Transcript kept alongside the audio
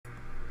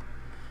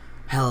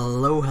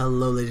Hello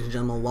ladies and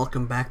gentlemen,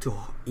 welcome back to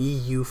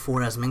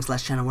EU4 as Ming's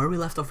last channel. Where we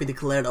left off, we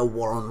declared a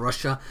war on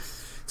Russia.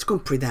 It's going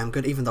pretty damn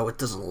good, even though it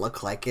doesn't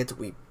look like it.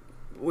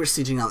 We're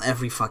sieging on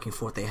every fucking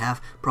fort they have.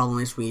 Problem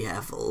is we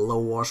have a low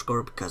war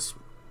score because,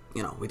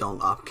 you know, we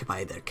don't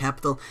occupy their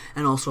capital,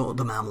 and also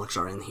the Mamluks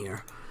are in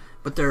here.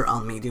 But they're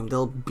on medium,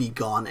 they'll be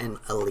gone in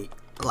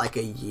like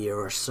a year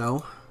or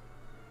so.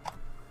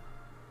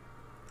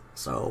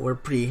 So we're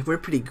pretty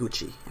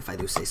Gucci, if I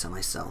do say so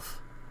myself.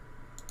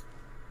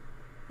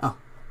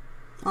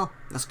 Oh,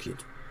 that's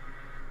cute.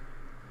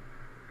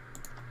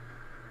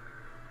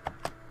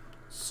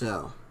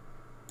 So.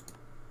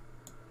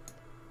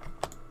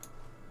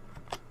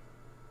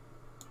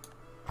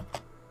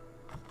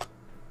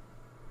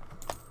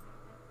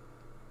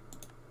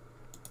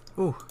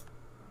 Ooh,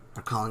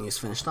 our colony is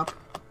finished up.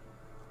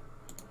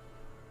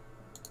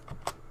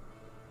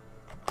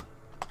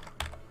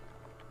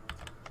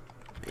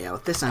 Yeah,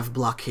 with this I've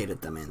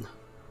blockaded them in.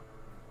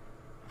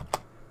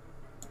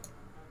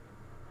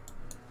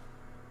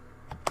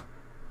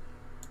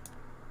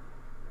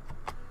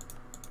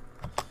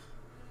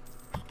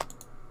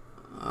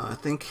 I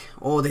think...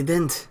 Oh, they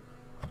didn't.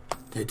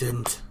 They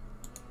didn't.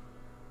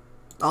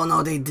 Oh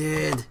no, they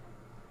did.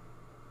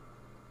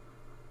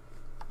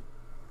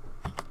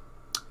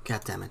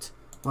 God damn it.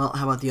 Well,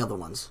 how about the other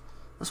ones?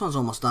 This one's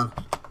almost done.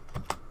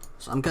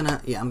 So I'm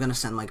gonna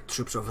send my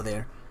troops over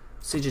there,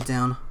 siege it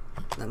down,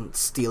 then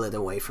steal it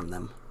away from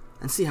them,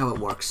 and see how it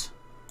works.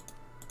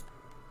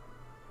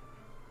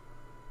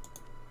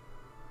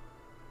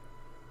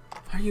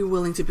 Are you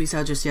willing to peace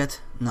out just yet?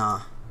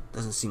 Nah,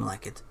 doesn't seem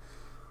like it.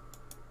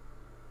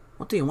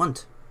 What do you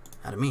want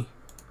out of me?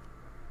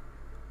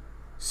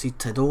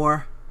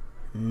 Citador?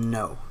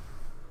 No.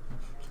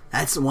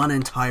 That's one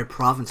entire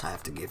province I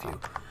have to give you.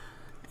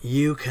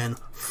 You can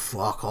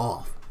fuck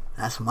off.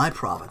 That's my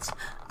province.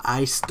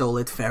 I stole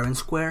it fair and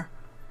square,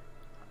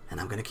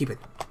 and I'm gonna keep it.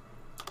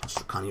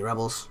 Strakani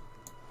rebels.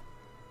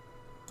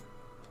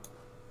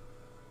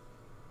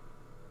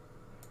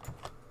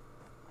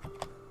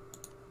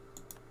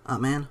 Oh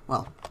man,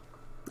 well,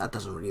 that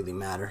doesn't really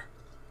matter.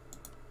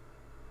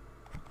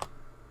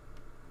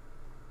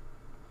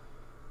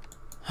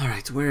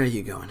 Alright, where are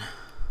you going?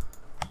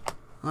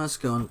 Let's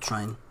go and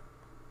try and...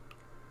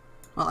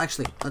 Well,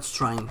 actually, let's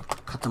try and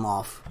cut them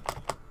off.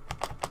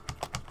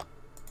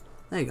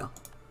 There you go.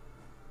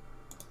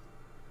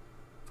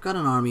 We've got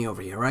an army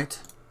over here, right?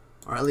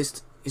 Or at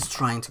least he's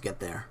trying to get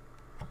there.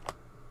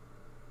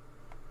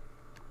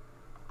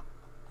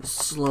 He's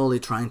slowly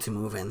trying to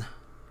move in.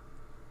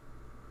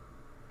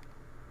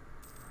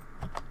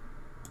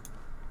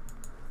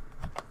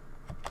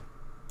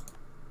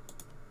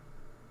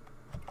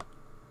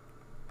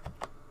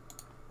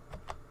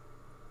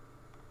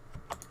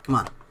 Come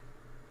on.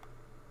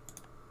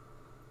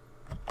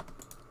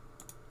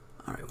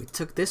 Alright, we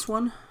took this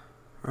one,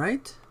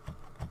 right?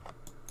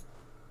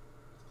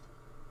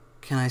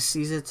 Can I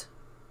seize it?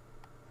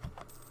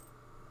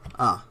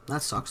 Ah,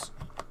 that sucks.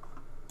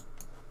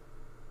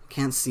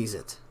 Can't seize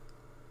it.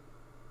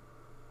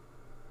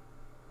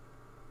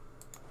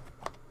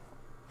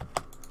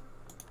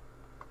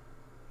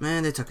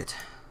 Man, they took it.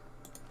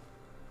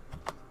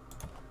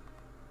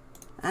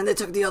 And they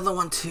took the other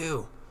one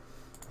too.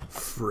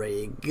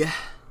 Frig.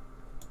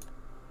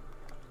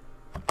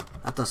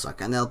 That does suck,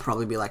 and they'll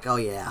probably be like, oh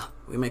yeah,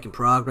 we're making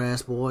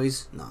progress,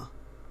 boys. No,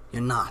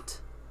 you're not,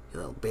 you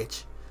little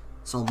bitch.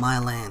 It's all my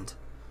land.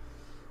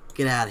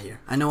 Get out of here.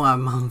 I know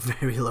I'm on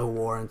very low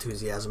war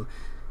enthusiasm.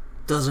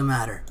 Doesn't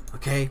matter,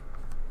 okay?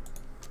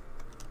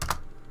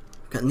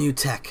 Got new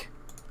tech.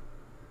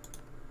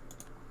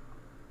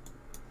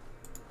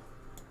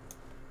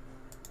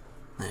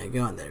 There you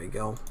go, and there we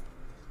go.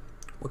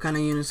 What kind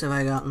of units have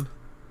I gotten?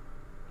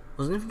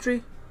 Was it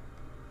infantry?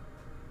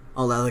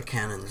 Oh, the other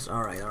cannons.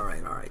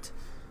 Alright.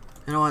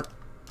 You know what?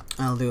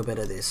 I'll do a bit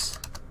of this.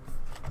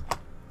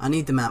 I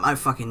need the I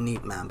fucking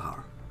need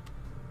manpower.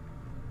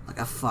 Like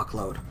a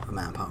fuckload of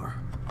manpower.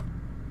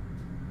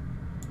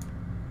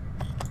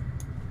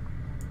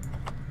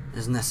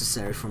 Is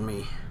necessary for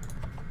me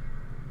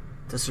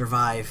to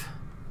survive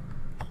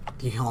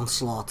the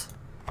onslaught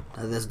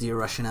that is the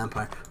Russian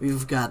Empire.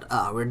 We've got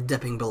we're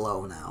dipping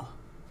below now.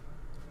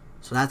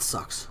 So that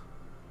sucks.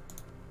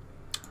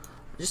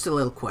 Just a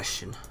little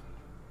question.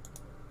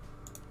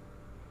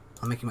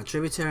 I'll make him a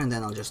tributary and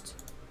then I'll just...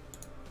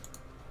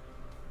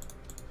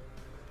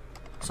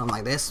 something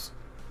like this.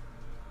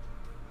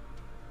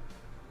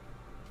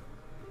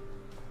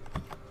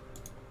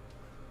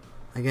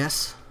 I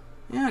guess.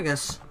 Yeah, I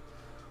guess.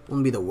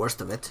 Wouldn't be the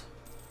worst of it.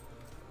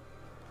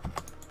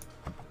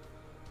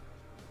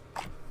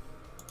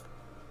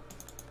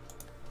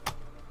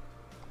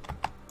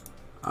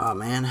 Oh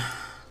man.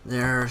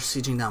 They're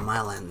sieging down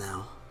my land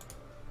now.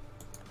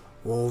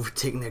 Whoa, we've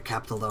taken their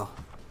capital though.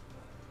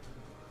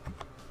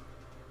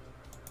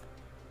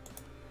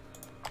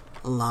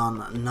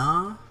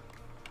 Lana?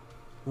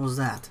 What was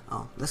that?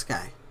 Oh, this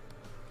guy.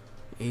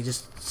 He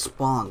just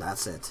spawned,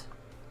 that's it.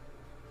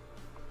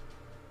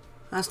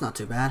 That's not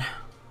too bad.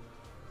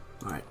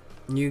 Alright,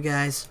 you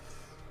guys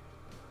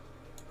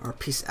Or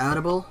peace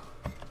outable.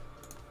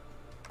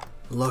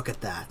 Look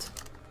at that.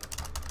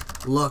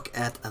 Look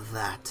at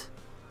that.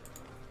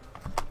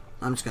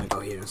 I'm just gonna go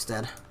here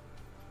instead.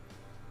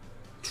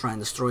 Try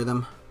and destroy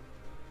them.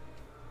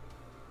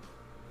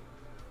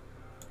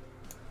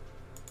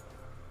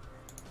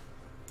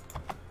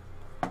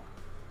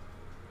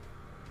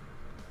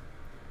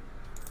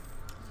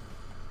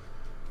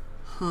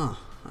 Huh.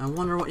 I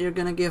wonder what you're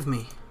gonna give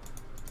me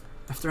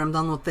after I'm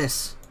done with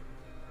this.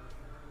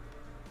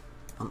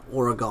 On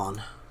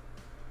Oregon.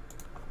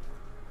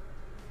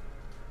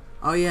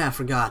 Oh yeah, I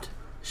forgot.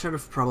 Should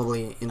have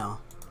probably, you know,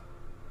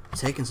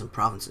 taken some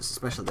provinces,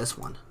 especially this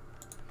one.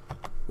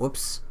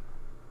 Whoops.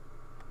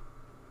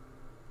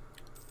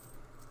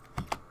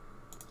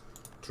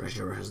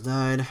 Treasurer has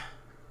died.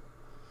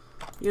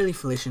 Yearly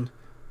inflation.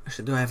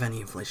 Actually, do I have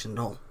any inflation at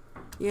all?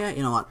 Yeah,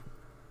 you know what?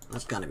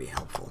 That's gonna be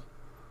helpful.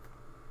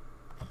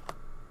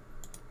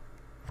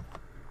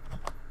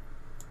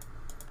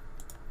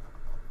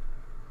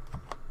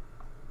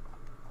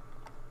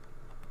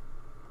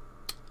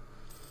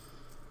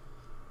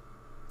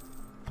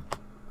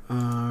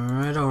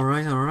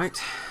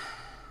 Alright.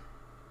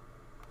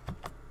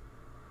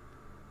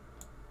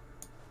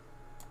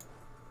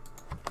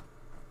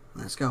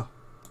 Let's go.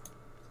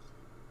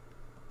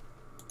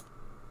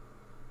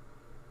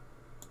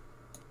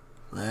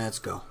 Let's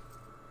go.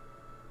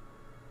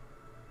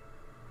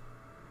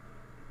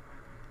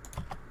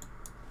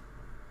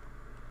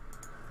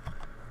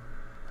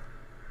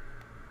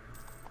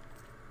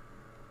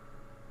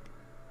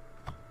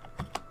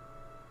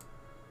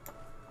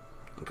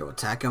 Go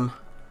attack him.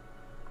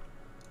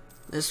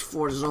 This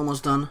fort is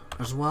almost done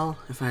as well,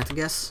 if I had to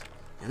guess.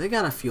 Yeah, they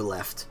got a few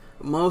left.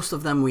 Most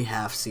of them we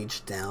have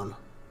sieged down.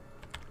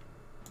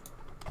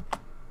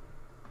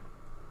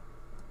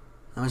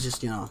 I was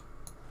just, you know,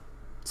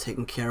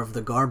 taking care of the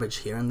garbage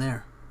here and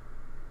there.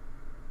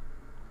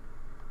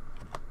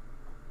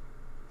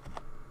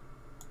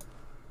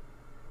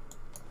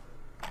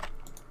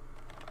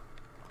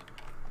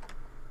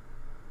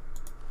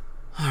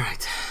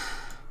 Alright.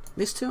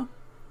 These two?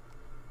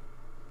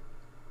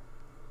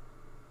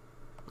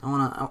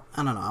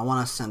 I don't know, I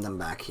wanna send them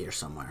back here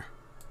somewhere.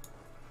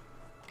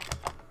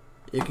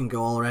 You can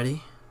go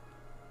already.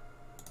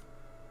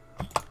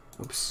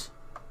 Oops.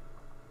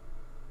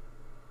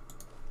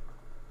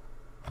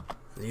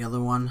 The other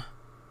one,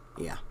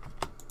 yeah.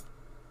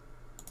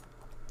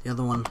 The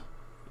other one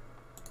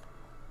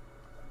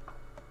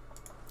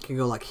can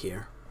go like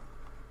here.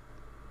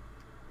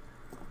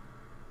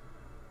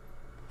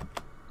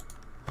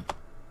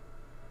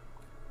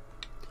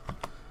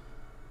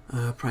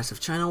 Price of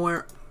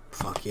Chinaware.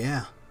 Fuck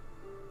yeah.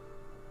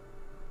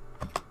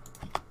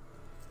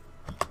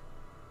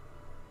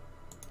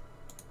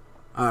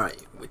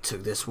 Alright, we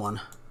took this one.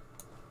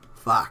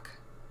 Fuck.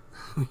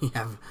 We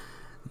have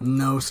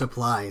no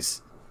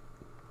supplies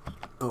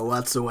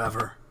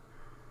whatsoever.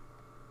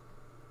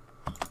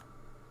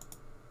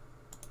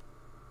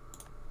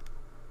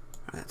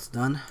 That's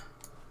done.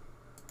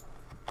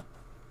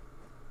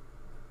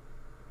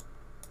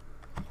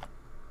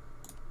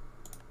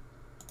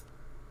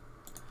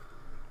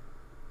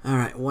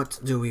 Alright, what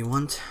do we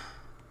want?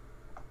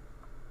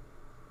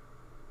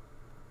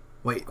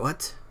 Wait,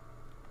 what?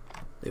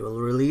 They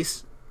will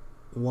release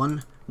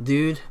one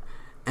dude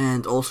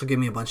and also give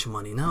me a bunch of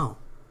money. No.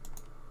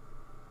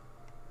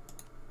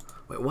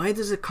 Wait, why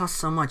does it cost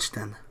so much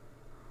then?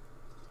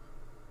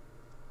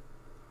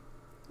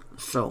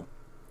 So,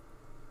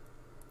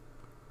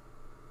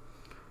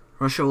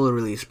 Russia will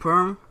release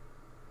Perm.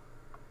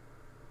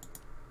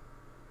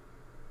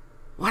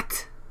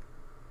 What?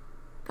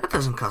 That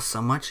doesn't cost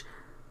so much.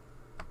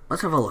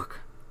 Let's have a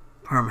look.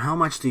 Perm, how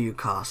much do you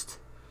cost?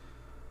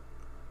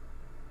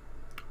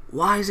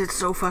 Why is it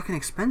so fucking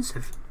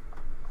expensive?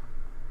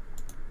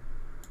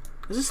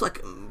 Is this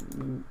like...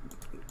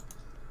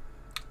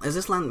 Is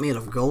this land made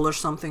of gold or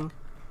something?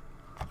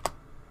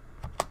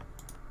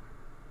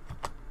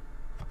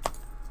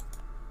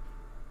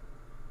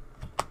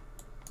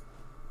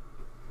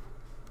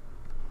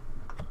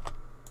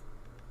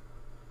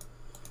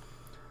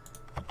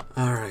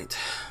 Alright,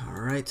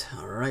 alright,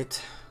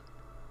 alright.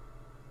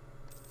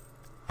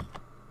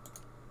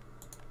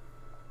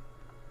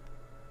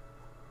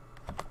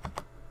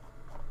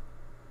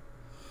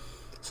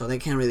 So they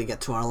can't really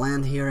get to our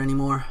land here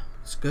anymore.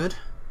 It's good.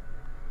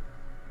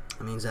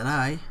 That means that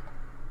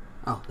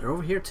oh, they're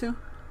over here too?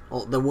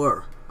 Oh, they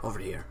were over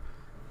here.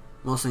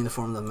 Mostly in the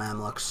form of the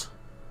Mamluks.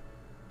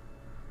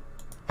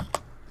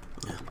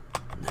 Yeah,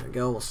 there we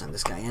go. We'll send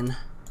this guy in.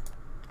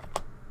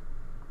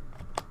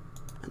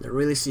 And they're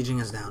really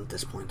sieging us down at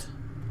this point.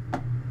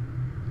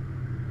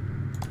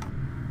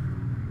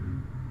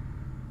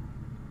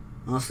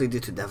 Mostly due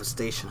to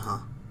devastation, huh?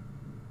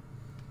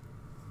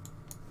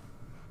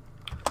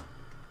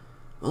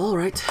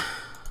 Alright.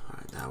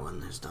 Alright, that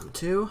one is done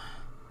too.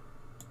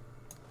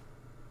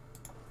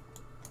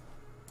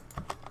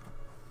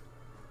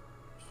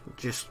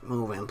 Just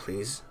move in,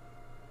 please.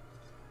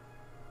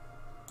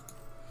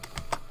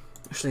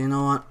 Actually, you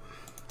know what?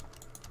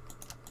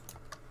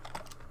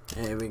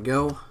 There we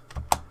go.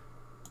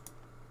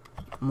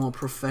 More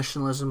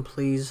professionalism,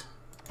 please.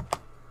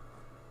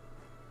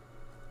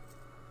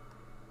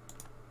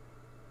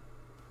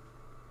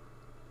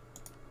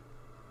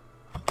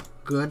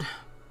 Good.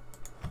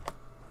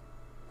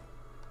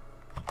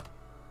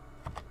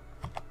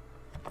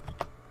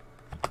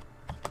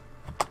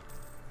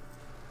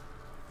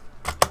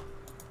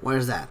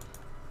 Where's that?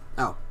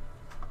 Oh.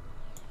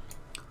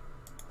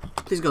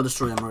 Please go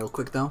destroy them real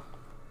quick, though.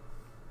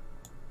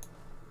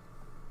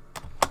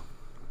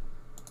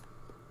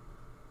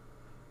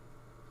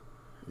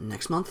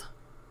 Next month?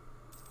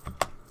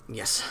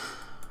 Yes.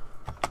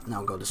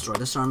 Now go destroy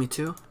this army,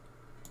 too.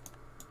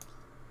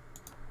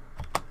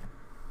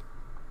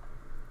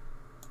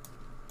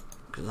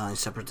 Because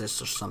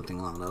separatists or something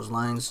along those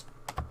lines.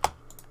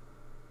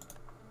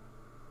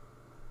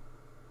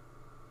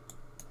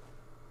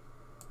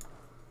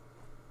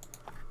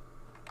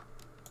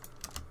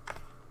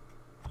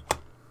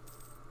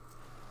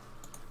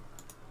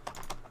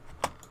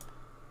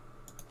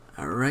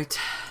 Alright,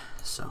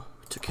 so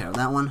we took care of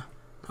that one.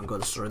 Now go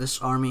destroy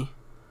this army.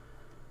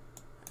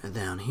 And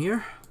down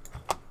here.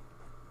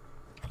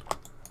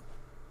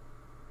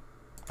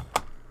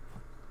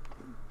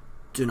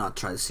 Do not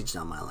try to siege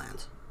down my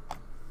land.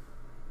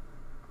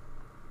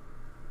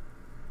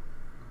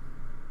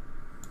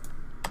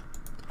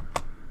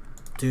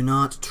 Do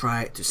not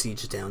try to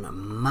siege down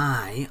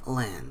my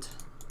land.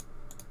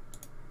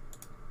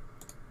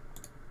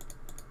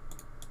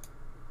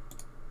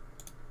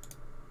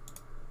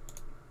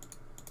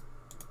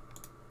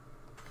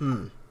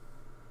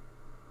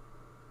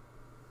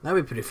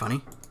 That'd be pretty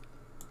funny.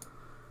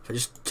 If I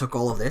just took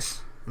all of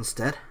this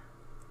instead.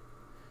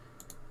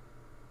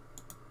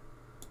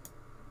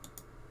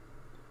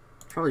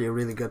 Probably a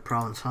really good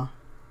province, huh?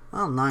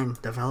 Well, 9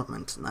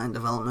 development. 9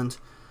 development.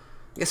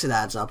 I guess it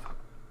adds up.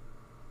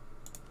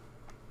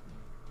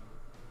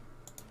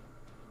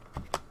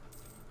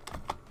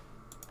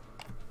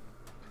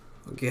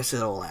 I guess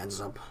it all adds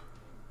up.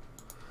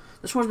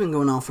 This war's been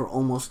going on for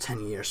almost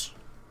 10 years.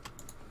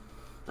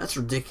 That's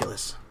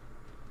ridiculous.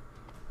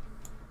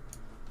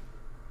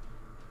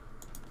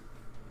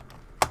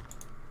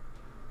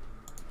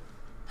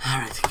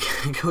 Alright,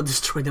 go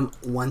destroy them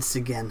once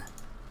again.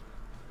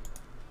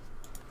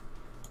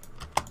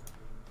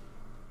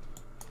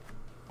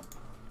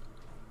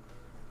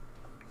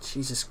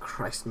 Jesus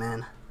Christ,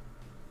 man.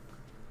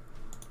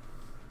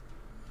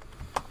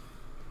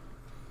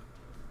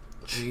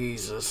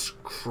 Jesus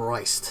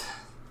Christ.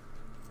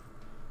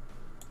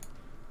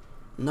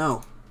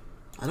 No.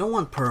 I don't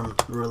want Perm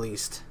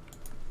released.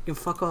 You can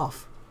fuck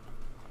off.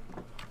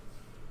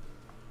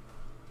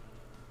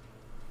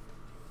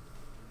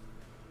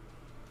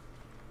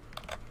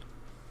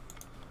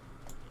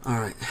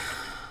 Alright.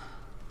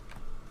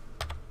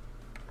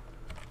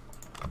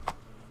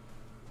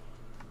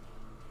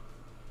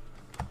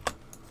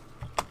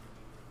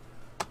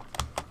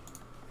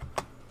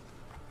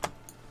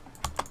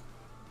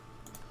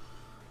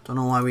 Don't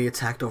know why we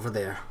attacked over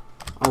there.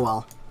 Oh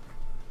well.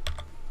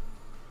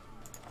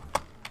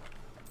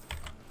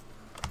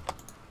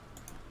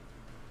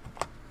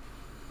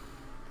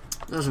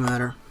 Doesn't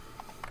matter.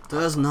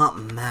 Does not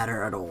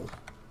matter at all.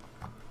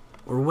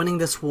 We're winning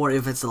this war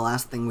if it's the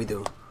last thing we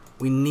do.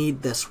 We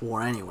need this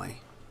war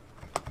anyway.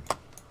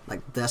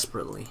 Like,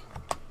 desperately.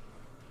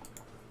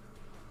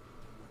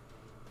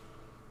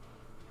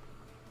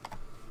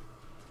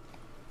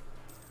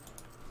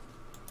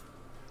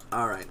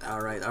 Alright,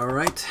 alright,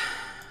 alright.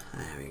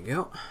 There we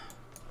go.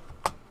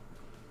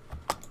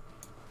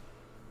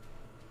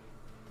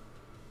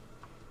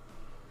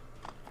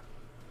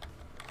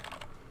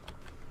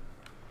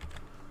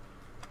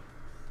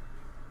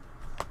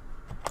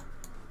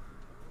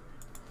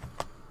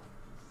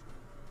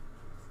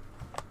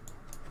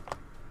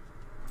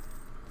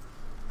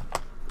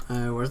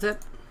 Where's it?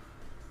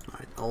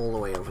 Alright, all the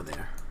way over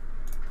there.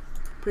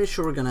 Pretty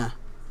sure we're gonna...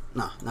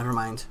 No, never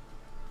mind.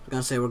 I was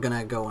gonna say we're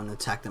gonna go and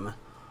attack them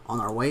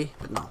on our way,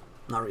 but no,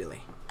 not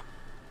really.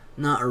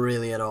 Not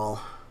really at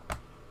all.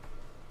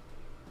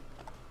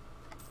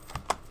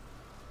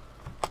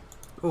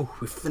 Oh,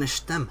 we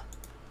finished them.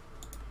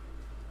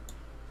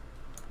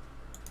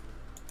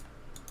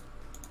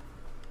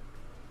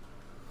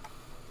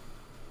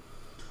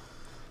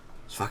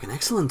 It's fucking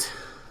excellent.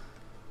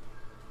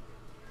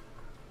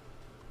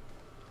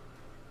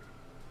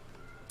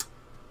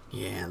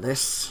 Yeah,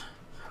 this...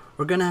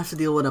 We're gonna have to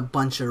deal with a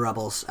bunch of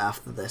rebels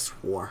after this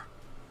war.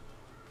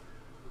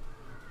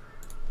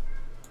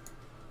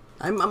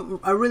 I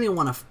really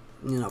want to,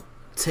 you know,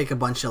 take a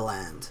bunch of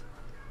land.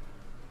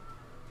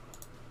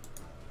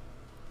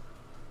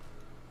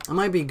 It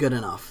might be good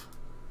enough.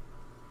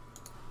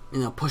 You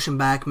know, push them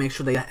back, make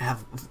sure they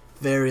have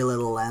very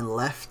little land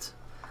left.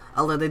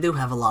 Although they do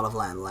have a lot of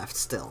land left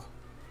still.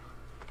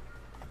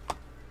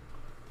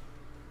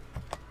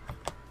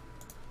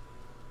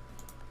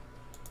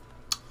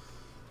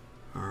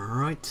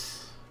 Alright.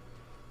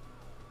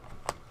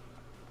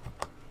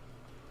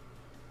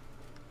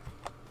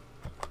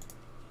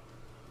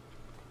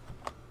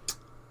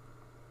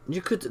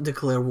 You could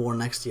declare war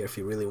next year if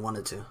you really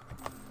wanted to.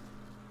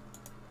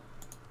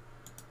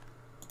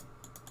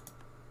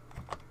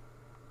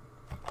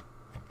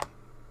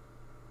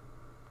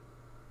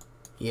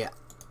 Yeah.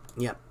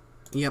 Yep.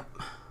 Yep.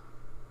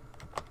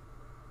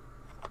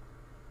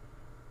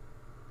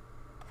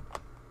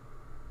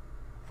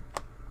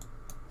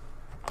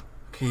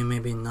 Okay,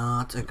 maybe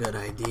not a good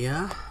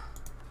idea.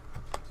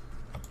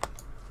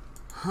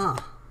 Huh.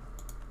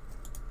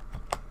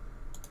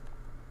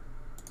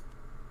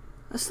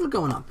 That's still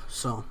going up,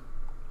 so...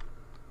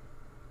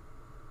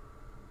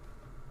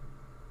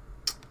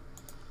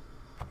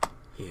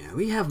 Yeah,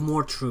 we have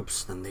more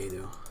troops than they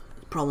do.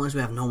 The problem is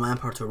we have no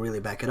manpower to really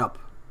back it up.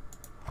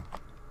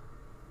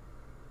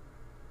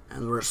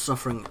 And we're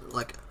suffering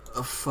like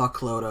a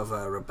fuckload of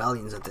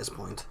rebellions at this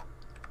point.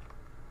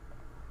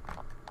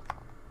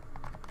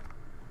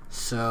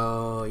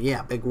 So,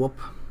 yeah, big whoop.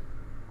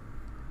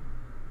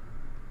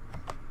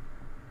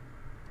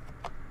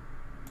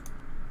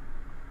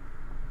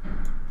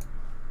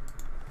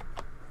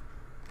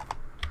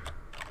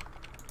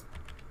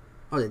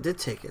 Oh, they did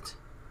take it.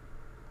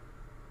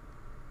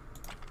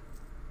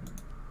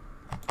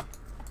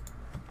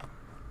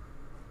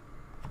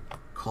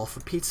 Call for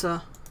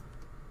pizza.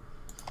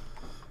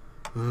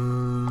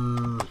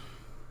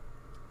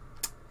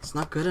 It's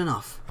not good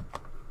enough.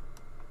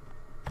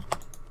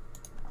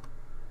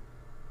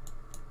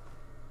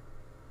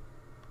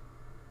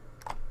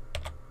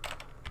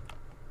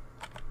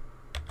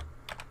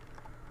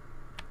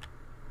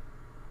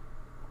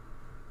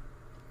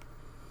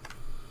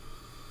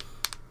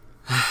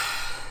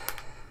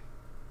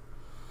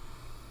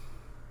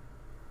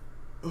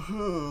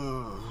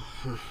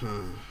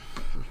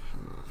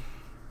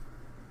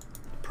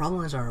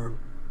 Problem is our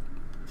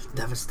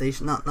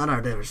devastation, not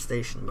our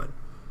devastation, but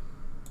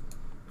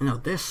you know,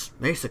 this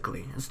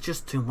basically is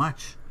just too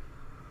much.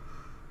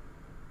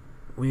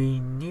 We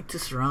need to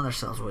surround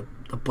ourselves with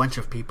a bunch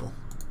of people.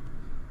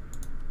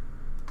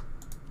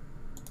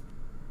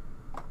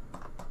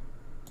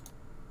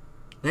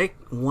 They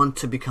want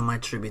to become my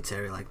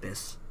tributary like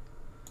this,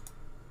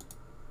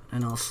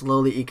 and I'll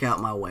slowly eke out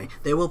my way.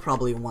 They will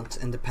probably want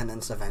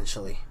independence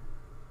eventually.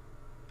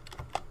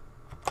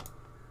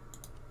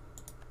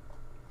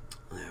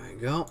 There we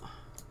go.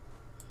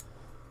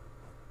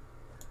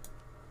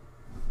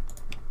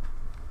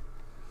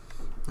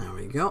 There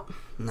we go.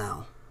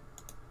 Now,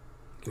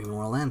 give me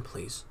more land,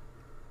 please.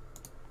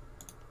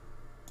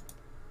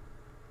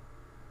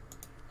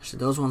 Actually,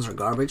 those ones are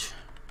garbage.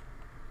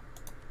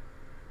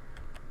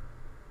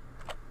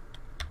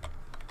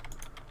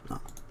 No.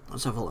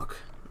 Let's have a look.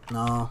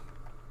 No.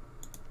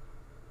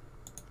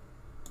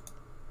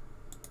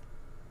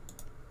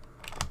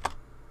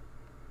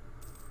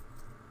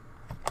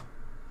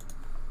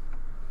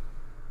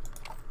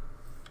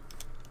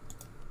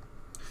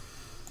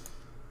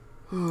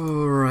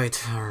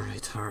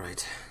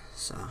 Alright.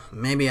 So,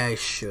 maybe I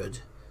should.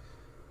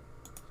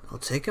 I'll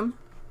take him.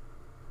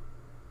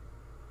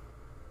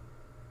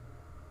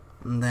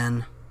 And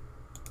then...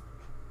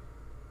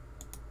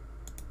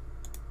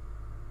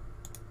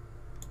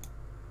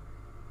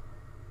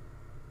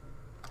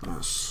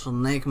 I'll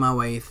snake my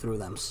way through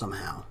them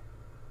somehow.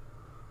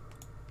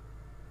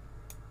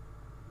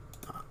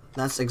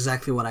 That's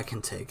exactly what I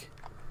can take.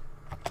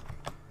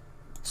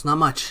 It's not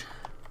much.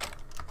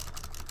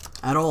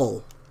 At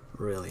all,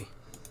 really.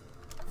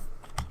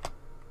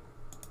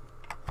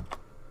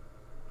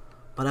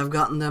 But I've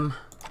gotten them.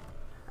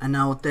 And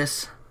now with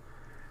this,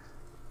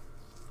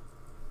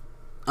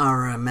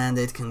 our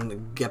mandate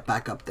can get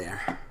back up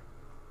there.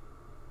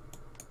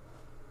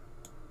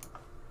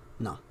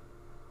 No.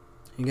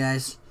 You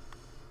guys,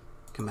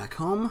 come back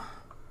home.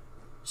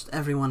 Just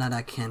everyone that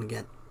I can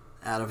get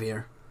out of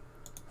here,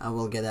 I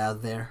will get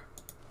out there.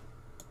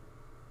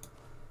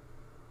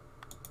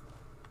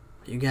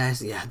 You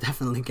guys, yeah,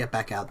 definitely get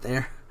back out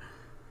there.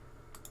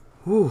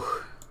 Whew.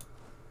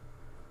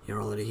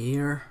 You're already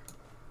here.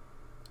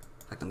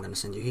 In fact, I'm gonna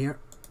send you here.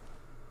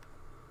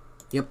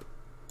 Yep.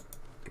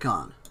 Come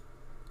on.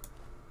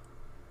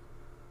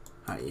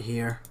 Alright, you're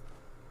here.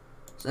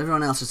 So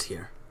everyone else is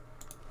here.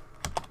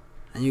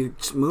 And you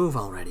just move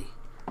already.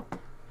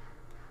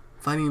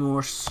 Find me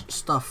more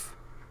stuff.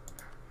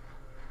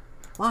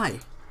 Why?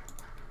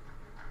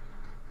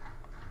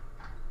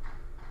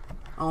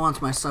 I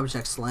want my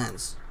subjects'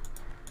 lands.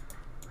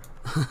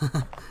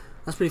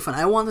 That's pretty fun.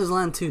 I want his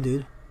land too,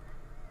 dude.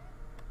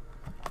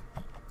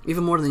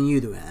 Even more than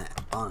you do,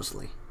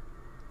 honestly.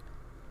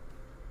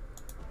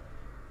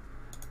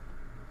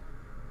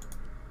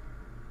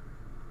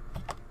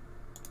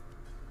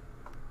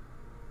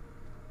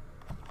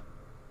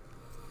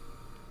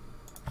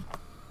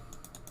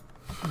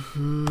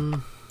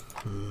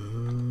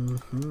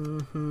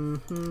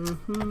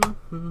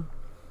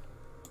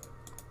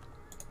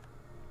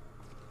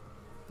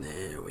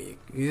 There we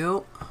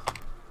go.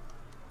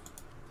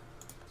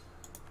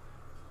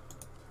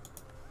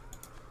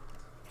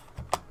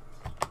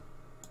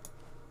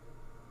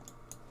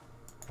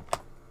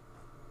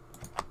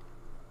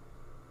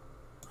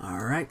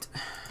 Alright,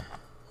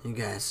 you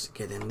guys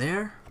get in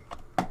there.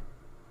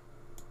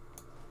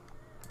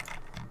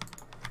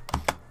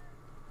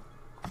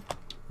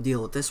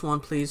 Deal with this one,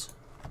 please.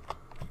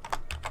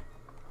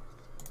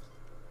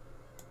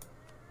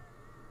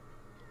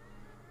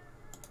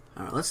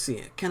 Alright, let's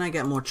see. Can I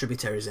get more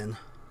tributaries in?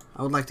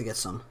 I would like to get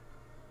some.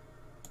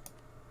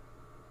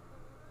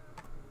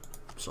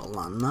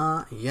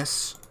 Solana,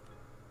 yes.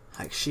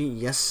 Haikshi,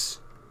 yes.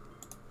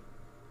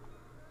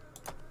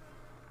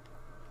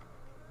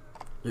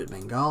 Lut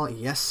Bengal,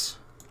 yes.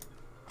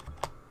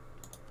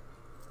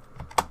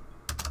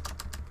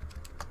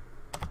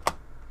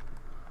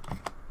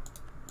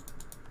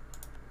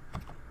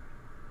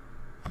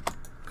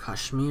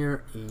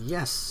 Kashmir,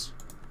 yes.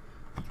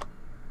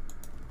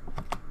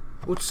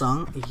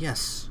 Utsang,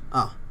 yes.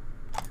 Ah,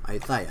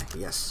 Ayutthaya,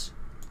 yes.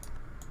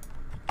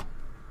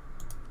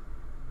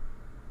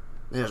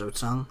 There's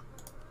Utsang.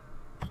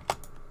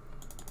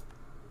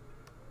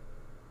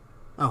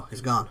 Oh,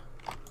 he's gone.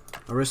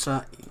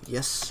 Orissa,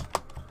 yes.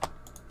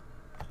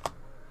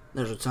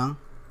 There's Utsang.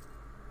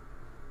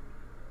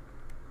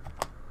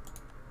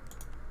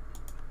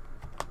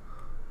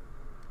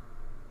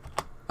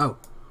 Oh.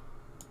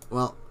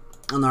 Well,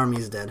 an army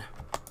is dead.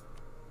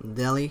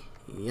 Delhi,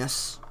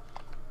 yes.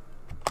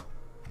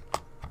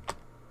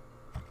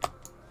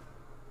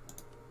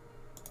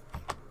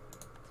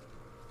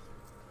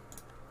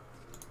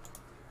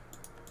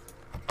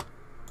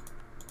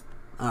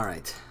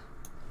 Alright.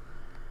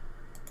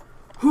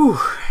 Whew.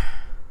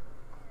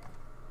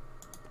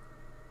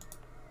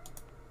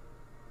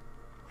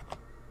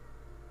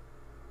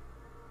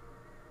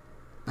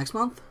 Next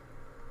month?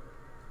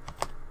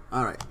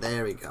 Alright,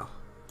 there we go.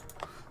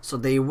 So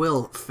they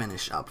will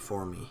finish up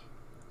for me.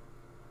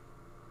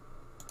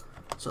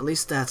 So at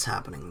least that's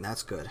happening.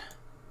 That's good.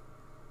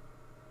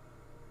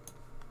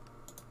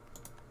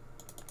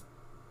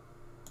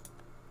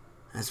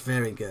 That's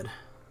very good.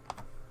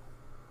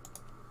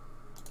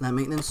 That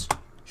maintenance?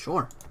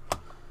 Sure.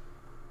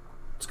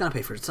 It's gonna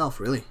pay for itself,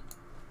 really.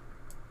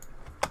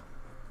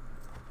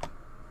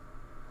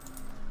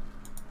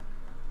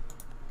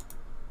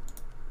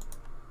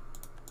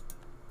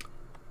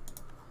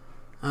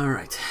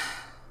 Alright.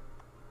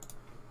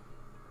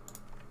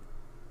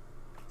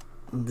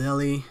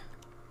 Delhi.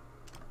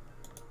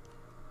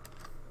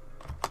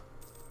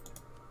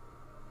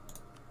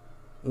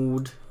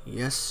 Oud,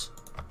 yes.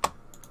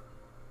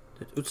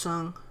 Did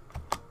Utsang?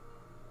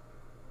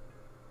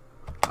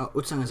 Oh,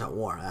 Utsang is at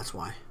war, that's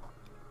why.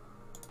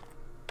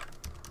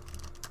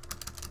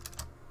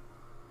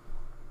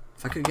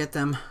 If I could get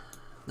them,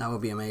 that would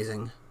be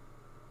amazing.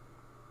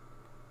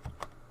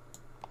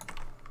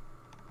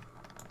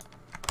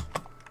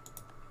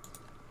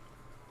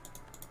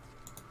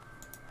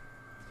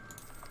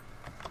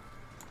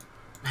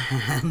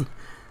 Man,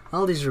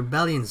 all these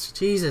rebellions,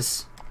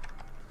 Jesus.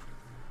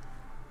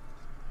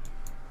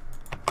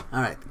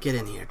 Alright, get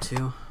in here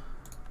too.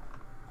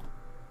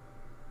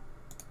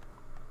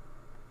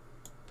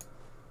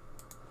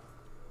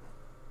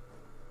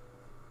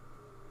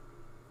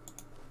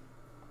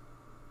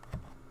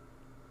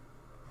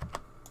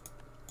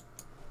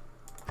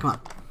 Come on.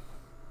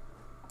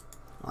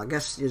 Well, I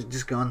guess you're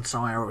just going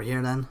somewhere over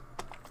here then.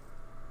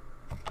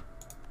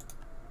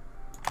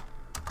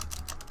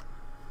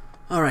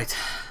 Alright,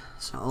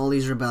 so all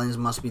these rebellions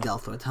must be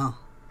dealt with, huh?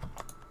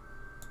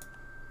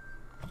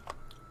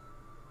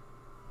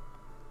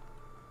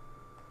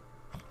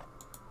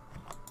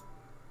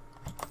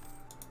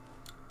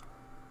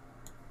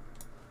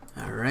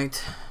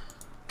 Alright.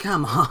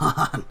 Come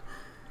on!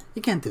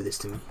 You can't do this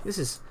to me.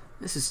 This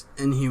is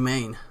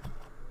inhumane.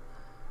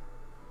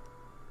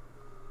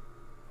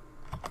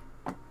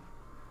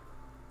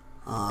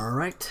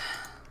 Alright.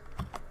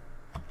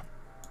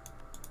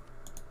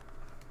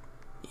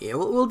 Yeah,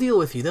 we'll deal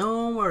with you.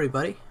 Don't worry,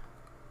 buddy.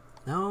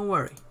 Don't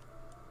worry.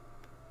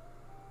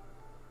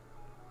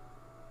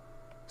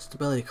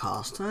 Stability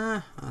cost.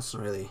 That's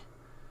really...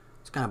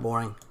 It's kind of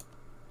boring.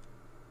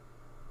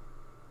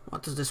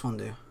 What does this one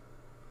do?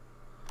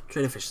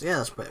 Trade efficiency. Yeah,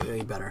 that's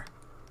way better.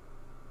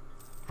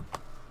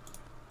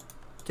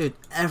 Dude,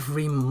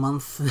 every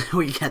month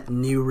we get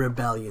new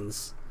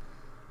rebellions.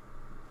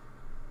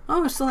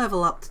 Oh, we still have a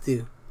lot to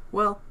do.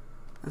 Well,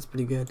 that's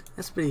pretty good.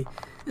 That's pretty good.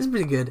 That's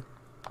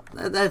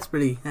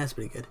pretty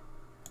good.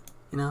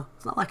 You know,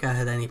 it's not like I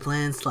had any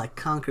plans to like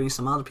conquering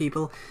some other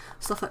people,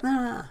 stuff like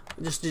no.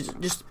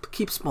 Just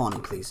keep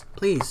spawning, please,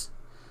 please.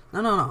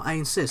 No, I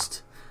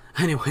insist.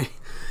 Anyway,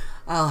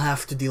 I'll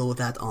have to deal with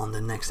that on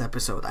the next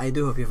episode. I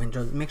do hope you've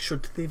enjoyed. Make sure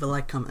to leave a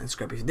like, comment, and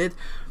subscribe if you did.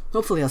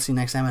 Hopefully, I'll see you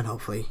next time, and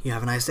hopefully, you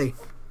have a nice day.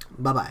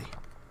 Bye bye.